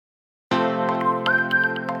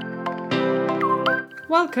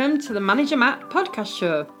Welcome to the Manager Matt podcast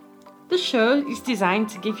show. The show is designed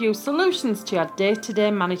to give you solutions to your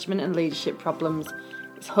day-to-day management and leadership problems.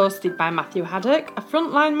 It's hosted by Matthew Haddock, a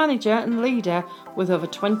frontline manager and leader with over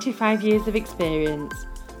 25 years of experience.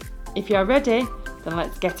 If you're ready, then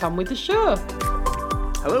let's get on with the show.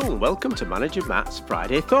 Hello and welcome to Manager Matt's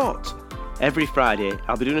Friday Thought. Every Friday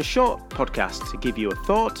I'll be doing a short podcast to give you a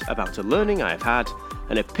thought about a learning I've had,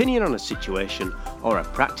 an opinion on a situation, or a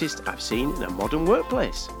practice I've seen in a modern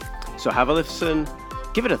workplace. So have a listen,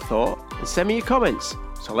 give it a thought, and send me your comments.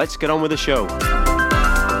 So let's get on with the show.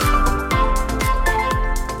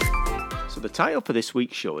 So the title for this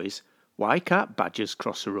week's show is, Why Can't Badgers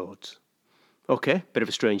Cross the Roads? Okay, bit of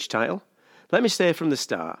a strange title. Let me say from the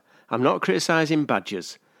start, I'm not criticising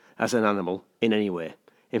badgers as an animal in any way.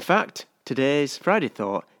 In fact, today's Friday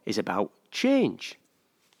Thought is about change.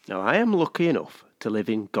 Now, I am lucky enough to live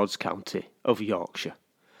in God's County of Yorkshire.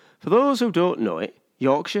 For those who don't know it,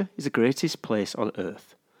 Yorkshire is the greatest place on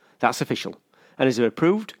earth. That's official, and is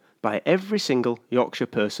approved by every single Yorkshire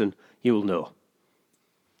person you will know.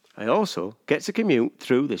 I also get to commute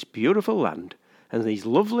through this beautiful land and these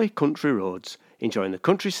lovely country roads, enjoying the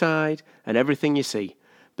countryside and everything you see,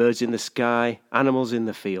 birds in the sky, animals in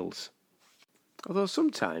the fields. Although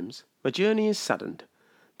sometimes my journey is saddened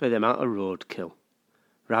by the amount of roadkill.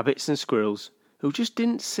 Rabbits and squirrels who just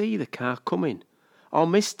didn't see the car coming or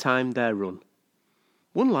mistimed their run.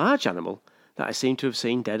 One large animal that I seem to have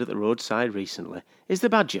seen dead at the roadside recently is the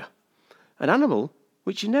badger, an animal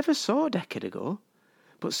which you never saw a decade ago,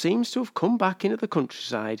 but seems to have come back into the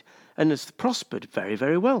countryside and has prospered very,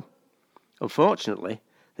 very well. Unfortunately,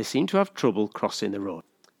 they seem to have trouble crossing the road.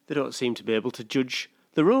 They don't seem to be able to judge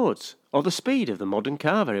the roads or the speed of the modern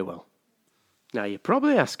car very well. Now you're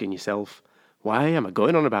probably asking yourself, why am I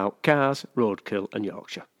going on about cars, roadkill and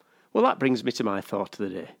Yorkshire? Well, that brings me to my thought of the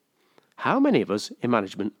day. How many of us in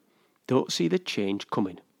management don't see the change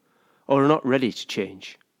coming or are not ready to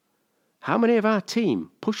change? How many of our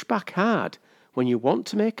team push back hard when you want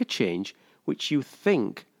to make a change which you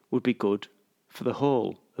think would be good for the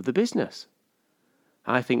whole of the business?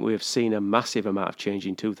 I think we have seen a massive amount of change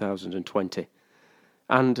in 2020.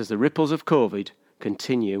 And as the ripples of COVID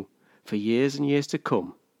continue for years and years to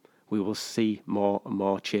come, we will see more and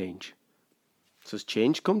more change. So has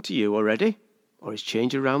change come to you already, or is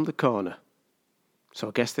change around the corner? So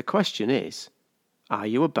I guess the question is, are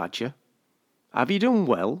you a badger? Have you done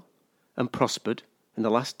well and prospered in the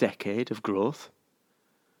last decade of growth?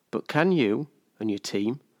 But can you and your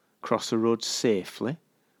team cross the road safely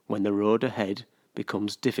when the road ahead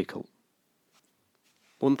becomes difficult?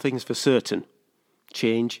 One thing's for certain,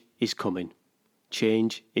 change is coming.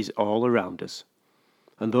 Change is all around us.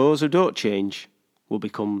 And those who don't change will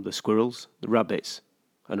become the squirrels, the rabbits,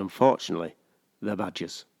 and unfortunately, the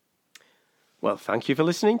badgers. Well, thank you for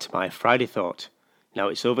listening to my Friday Thought. Now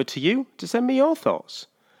it's over to you to send me your thoughts.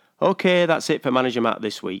 Okay, that's it for Manager Matt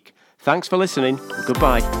this week. Thanks for listening, and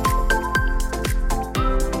goodbye.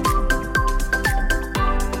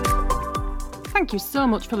 Thank you so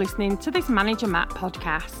much for listening to this Manager Matt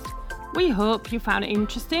podcast. We hope you found it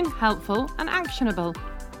interesting, helpful and actionable.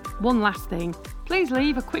 One last thing, please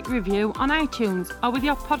leave a quick review on iTunes or with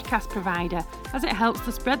your podcast provider, as it helps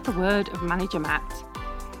to spread the word of Manager Matt.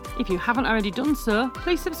 If you haven't already done so,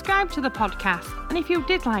 please subscribe to the podcast, and if you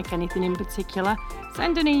did like anything in particular,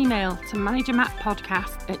 send an email to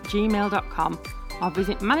managermattpodcast@gmail.com or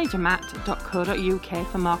visit managermatt.co.uk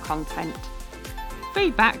for more content.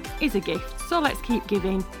 Feedback is a gift, so let's keep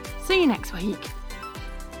giving. See you next week.